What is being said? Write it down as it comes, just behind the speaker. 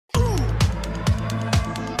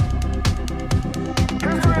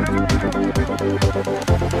What are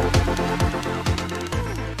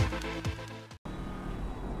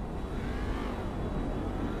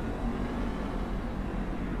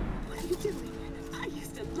you doing? I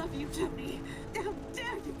used to love you, Tony. How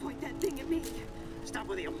dare you point that thing at me? Stop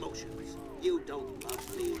with the emotions. You don't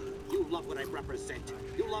love me. You love what I represent.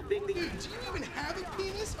 You love being the... Dude, do you even have a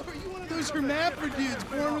penis? Or are you one of those hermaphrodites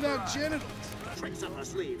born without genitals? Tricks up our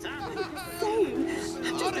sleeves, huh? Same.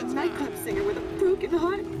 I'm just a nightclub singer with a broken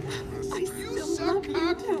heart. I still love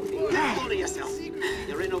you, Tony. Hold to yourself.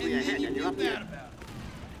 You're in over your head and you're up here.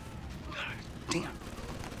 Damn.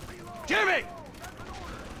 Jimmy!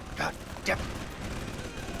 God damn it.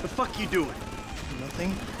 The fuck you doing?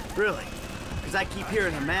 Nothing. Really? Because I keep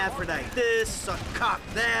hearing hermaphrodite this, suck cock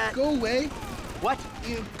that. Go away. What?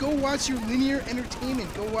 You know, go watch your linear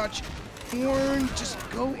entertainment. Go watch porn. Just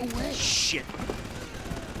go away. Shit.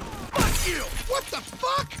 Fuck you! What the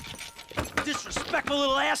fuck? Disrespectful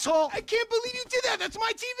little asshole! I can't believe you did that. That's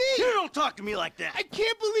my TV. You don't talk to me like that. I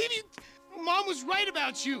can't believe you. Mom was right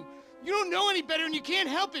about you. You don't know any better and you can't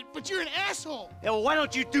help it, but you're an asshole. Yeah, well, why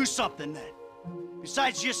don't you do something then?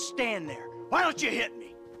 Besides just stand there. Why don't you hit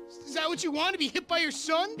me? Is that what you want, to be hit by your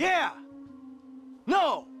son? Yeah.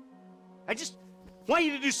 No. I just want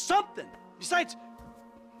you to do something. Besides,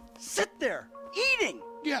 sit there, eating.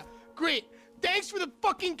 Yeah, great. Thanks for the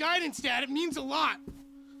fucking guidance, Dad. It means a lot.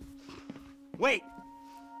 Wait.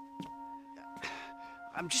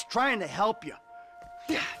 I'm just trying to help you.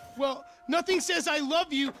 Well, nothing says I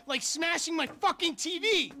love you like smashing my fucking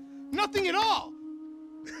TV. Nothing at all.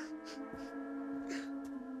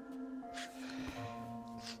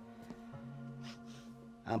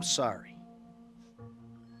 I'm sorry.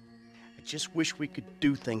 I just wish we could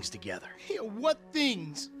do things together. Yeah, what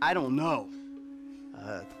things? I don't know.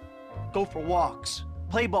 Go for walks,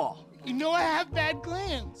 play ball. You know I have bad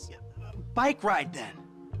glands. Bike ride then.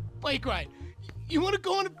 Bike ride. You want to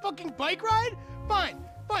go on a fucking bike ride? Fine,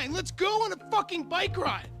 fine, let's go on a fucking bike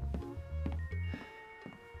ride.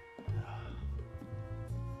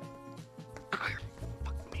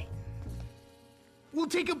 Fuck me. We'll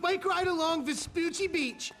take a bike ride along Vespucci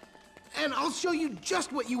Beach, and I'll show you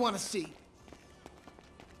just what you want to see.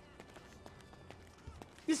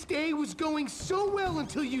 This day was going so well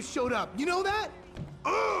until you showed up. You know that?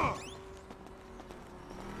 Ugh!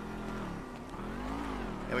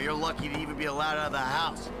 Yeah, well, you're lucky to even be allowed out of the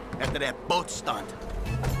house after that boat stunt.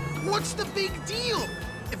 What's the big deal?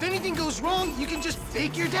 If anything goes wrong, you can just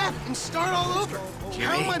fake your death and start all over. Jimmy.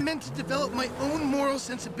 How am I meant to develop my own moral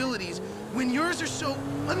sensibilities when yours are so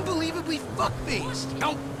unbelievably fuck-faced?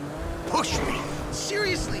 Don't push me.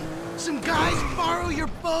 Seriously, some guys borrow your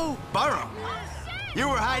bow. Burrow. You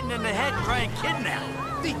were hiding in the head trying to kidnap.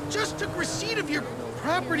 They just took receipt of your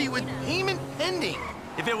property with payment pending.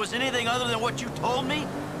 If it was anything other than what you told me,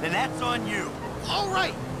 then that's on you. All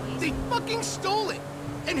right, they fucking stole it.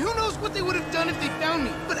 And who knows what they would have done if they found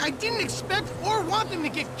me. But I didn't expect or want them to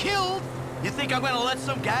get killed. You think I'm gonna let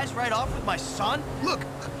some guys ride off with my son? Look,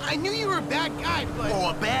 I knew you were a bad guy, but... Oh,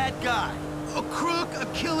 a bad guy. A crook, a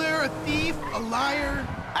killer, a thief, a liar.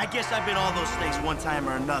 I guess I've been all those things one time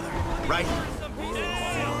or another, right?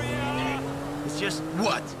 It's just...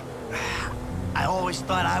 What? I always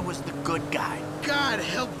thought I was the good guy. God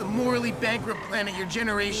help the morally bankrupt planet your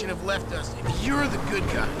generation have left us if you're the good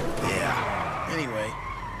guy. Yeah. Anyway,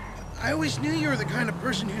 I always knew you were the kind of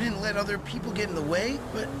person who didn't let other people get in the way,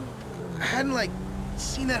 but I hadn't, like,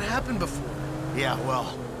 seen that happen before. Yeah,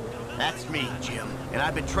 well, that's me, Jim. And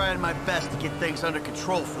I've been trying my best to get things under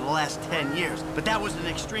control for the last 10 years. But that was an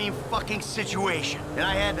extreme fucking situation, and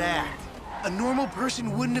I had to act. A normal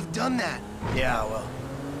person wouldn't have done that. Yeah, well,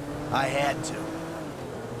 I had to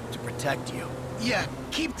protect you. Yeah,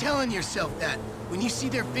 keep telling yourself that when you see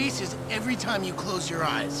their faces every time you close your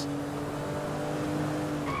eyes.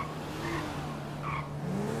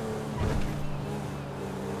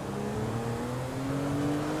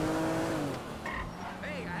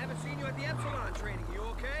 Hey, I haven't seen you at the Epsilon training. You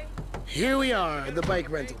okay? Here we are, the bike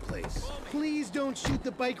rental place. Please don't shoot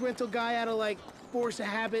the bike rental guy out of, like, force of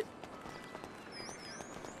habit.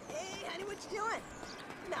 Hey, honey, what you doing?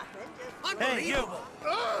 Nothing, just... Hey, you!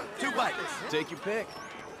 2 bikes. Take your pick.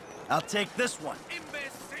 I'll take this one. If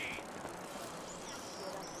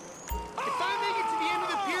I make it to the end of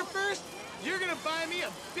the pier first, you're gonna buy me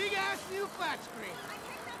a big-ass new flat screen.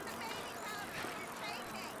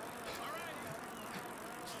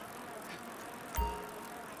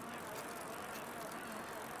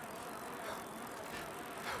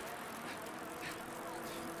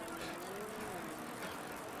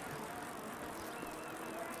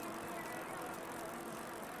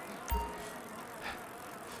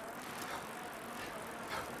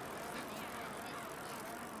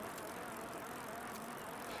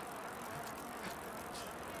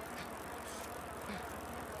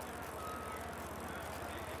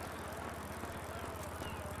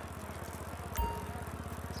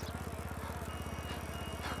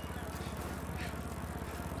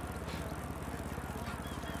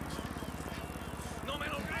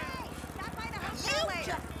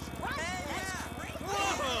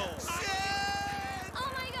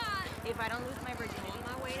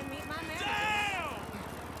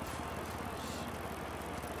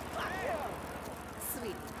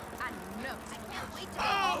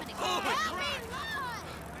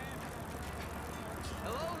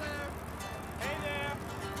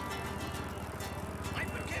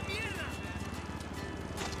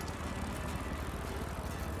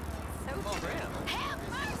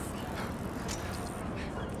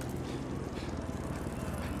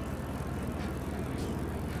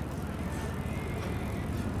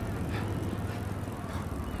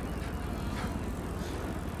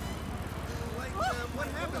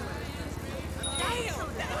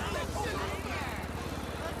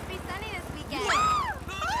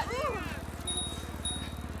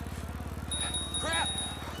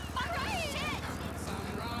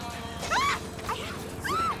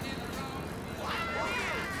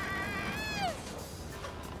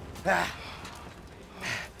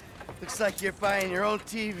 Looks like you're buying your own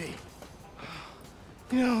TV.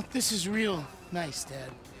 You know, this is real nice, Dad.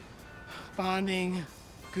 Bonding,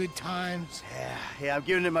 good times. Yeah, I'm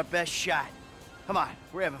giving it my best shot. Come on,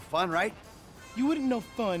 we're having fun, right? You wouldn't know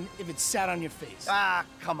fun if it sat on your face. Ah,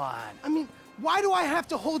 come on. I mean, why do I have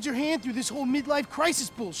to hold your hand through this whole midlife crisis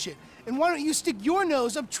bullshit? And why don't you stick your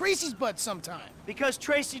nose up Tracy's butt sometime? Because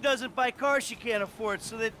Tracy doesn't buy cars she can't afford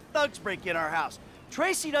so that thugs break in our house.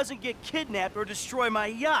 Tracy doesn't get kidnapped or destroy my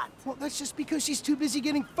yacht. Well, that's just because she's too busy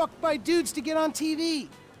getting fucked by dudes to get on TV.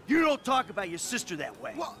 You don't talk about your sister that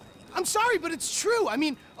way. Well, I'm sorry, but it's true. I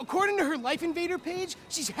mean, according to her Life Invader page,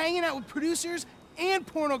 she's hanging out with producers and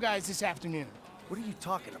porno guys this afternoon. What are you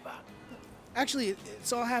talking about? Actually,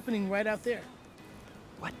 it's all happening right out there.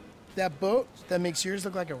 What? That boat that makes yours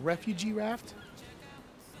look like a refugee raft?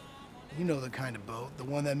 You know the kind of boat, the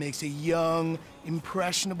one that makes a young,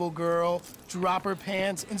 impressionable girl drop her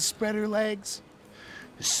pants and spread her legs.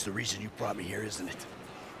 This is the reason you brought me here, isn't it?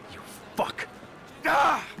 You fuck.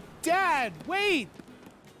 Ah! Dad, wait!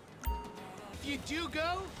 If you do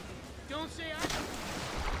go, don't say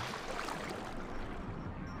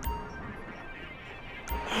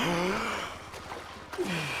Thank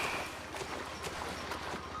you.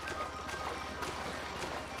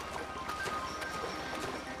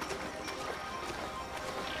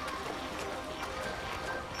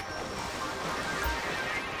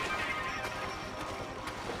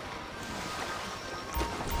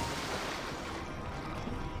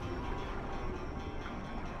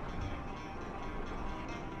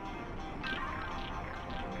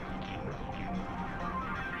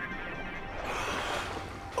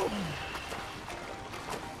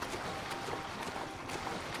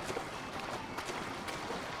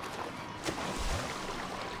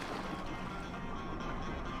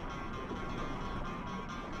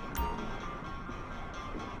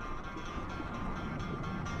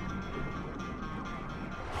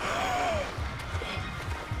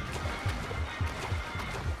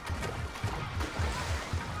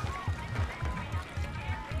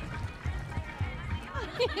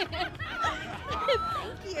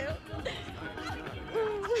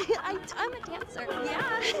 I'm a dancer.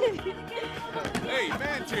 Yeah. Hey,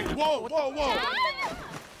 man, whoa, whoa, whoa. Dad?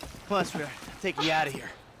 Come on, sweetheart. I'm taking you out of here.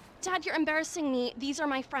 Dad, you're embarrassing me. These are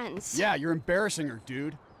my friends. Yeah, you're embarrassing her,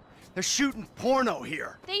 dude. They're shooting porno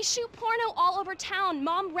here. They shoot porno all over town.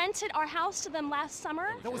 Mom rented our house to them last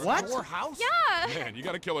summer. That was What? your house? Yeah. Man, you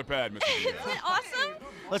got a killer pad, Mr. Isn't it awesome?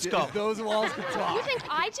 Let's go. Those walls can talk. You think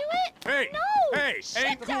I do it? Hey! No! Hey! Shit,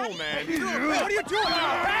 Ain't cool, Daddy. man. What are you doing?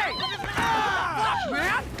 Hey! Fuck,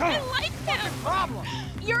 man! I like him. Problem.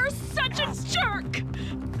 You're such a jerk.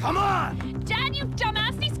 Come on! Dad, you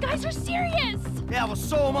dumbass. These guys are serious. Yeah, well,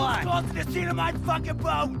 so am I. Go to the scene of my fucking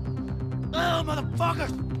boat! Oh,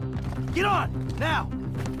 motherfuckers! Get on, now!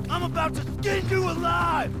 I'm about to skin you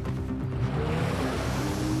alive!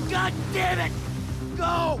 God damn it!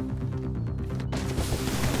 Go!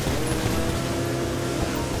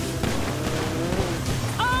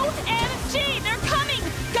 OMG, they're coming!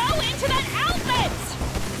 Go into that outlet!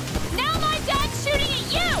 Now my dad's shooting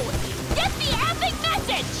at you! Get the epic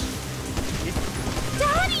message!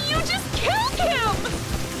 Daddy, you just killed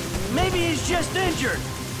him! Maybe he's just injured.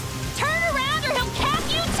 Turn around or he'll cap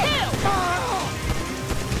you too!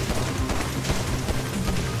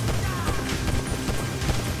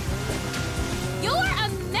 You're a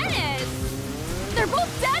menace! They're both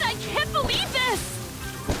dead! I can't believe this!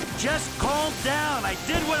 Just calm down. I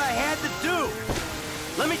did what I had to do.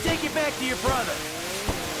 Let me take you back to your brother.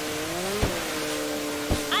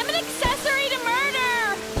 I'm an accessory to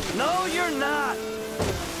murder! No, you're not.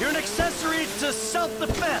 You're an accessory to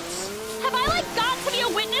self-defense. Have I, like, got to be a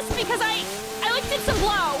witness because I like, did some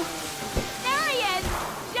blow? There he is!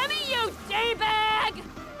 Jimmy, you D-bag!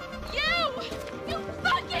 You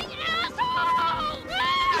fucking asshole!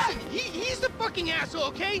 Listen, he's the fucking asshole,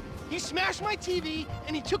 okay? He smashed my TV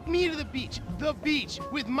and he took me to the beach. The beach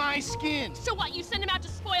with my skin. So what, you sent him out to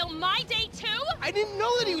spoil my day too? I didn't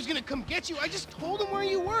know that he was gonna come get you. I just told him where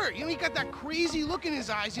you were. You know, he got that crazy look in his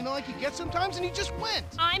eyes, you know, like he gets sometimes, and he just went.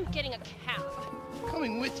 I'm getting a cab.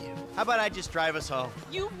 Coming with you. How about I just drive us home?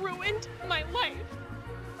 You ruined my life.